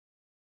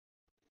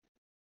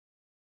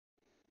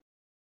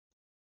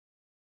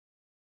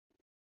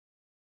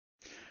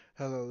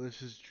Hello,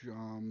 this is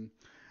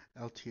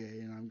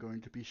LTA, and I'm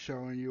going to be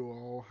showing you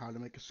all how to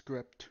make a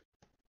script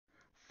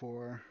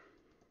for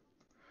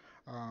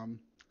um,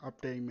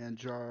 updating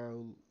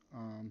Manjaro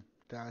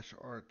dash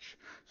arch.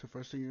 So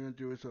first thing you're going to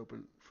do is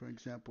open, for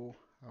example,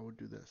 I would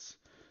do this.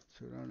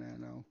 Sudo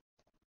nano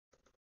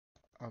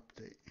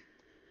update.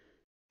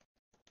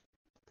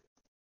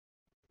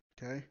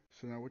 Okay,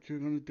 so now what you're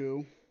going to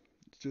do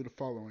is do the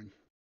following.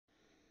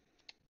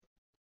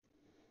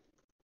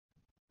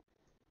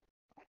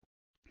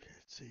 Okay,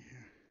 let's see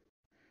here.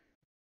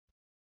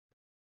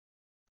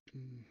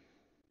 Mm.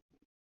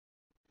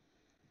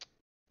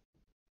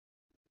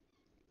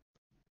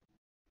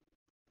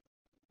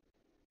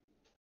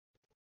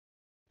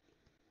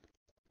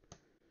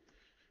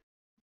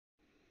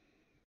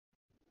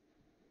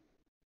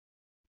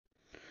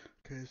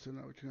 Okay, so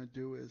now what you're going to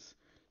do is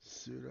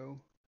sudo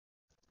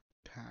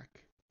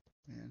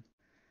pacman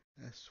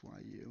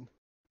syu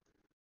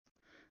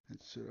and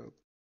sudo.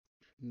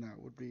 And that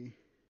would be,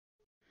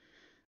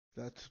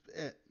 that's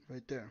it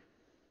right there.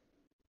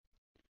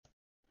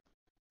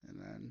 And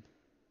then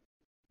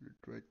you'd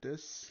write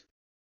this,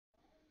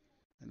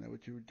 and then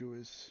what you would do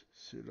is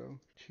sudo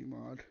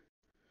gmod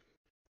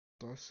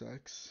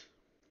 -x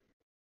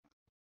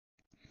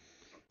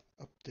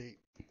update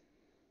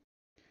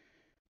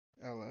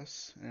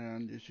ls,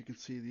 and as you can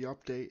see the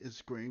update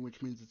is green,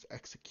 which means it's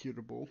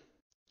executable.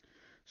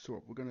 So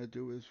what we're going to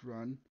do is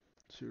run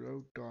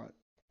sudo dot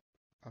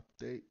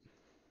update,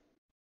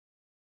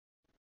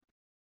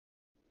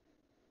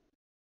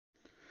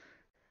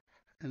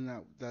 and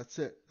now that's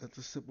it. That's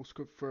a simple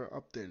script for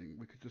updating.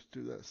 We could just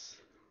do this.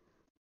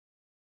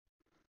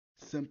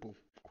 Simple,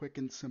 quick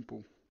and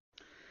simple.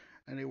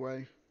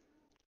 Anyway,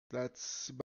 that's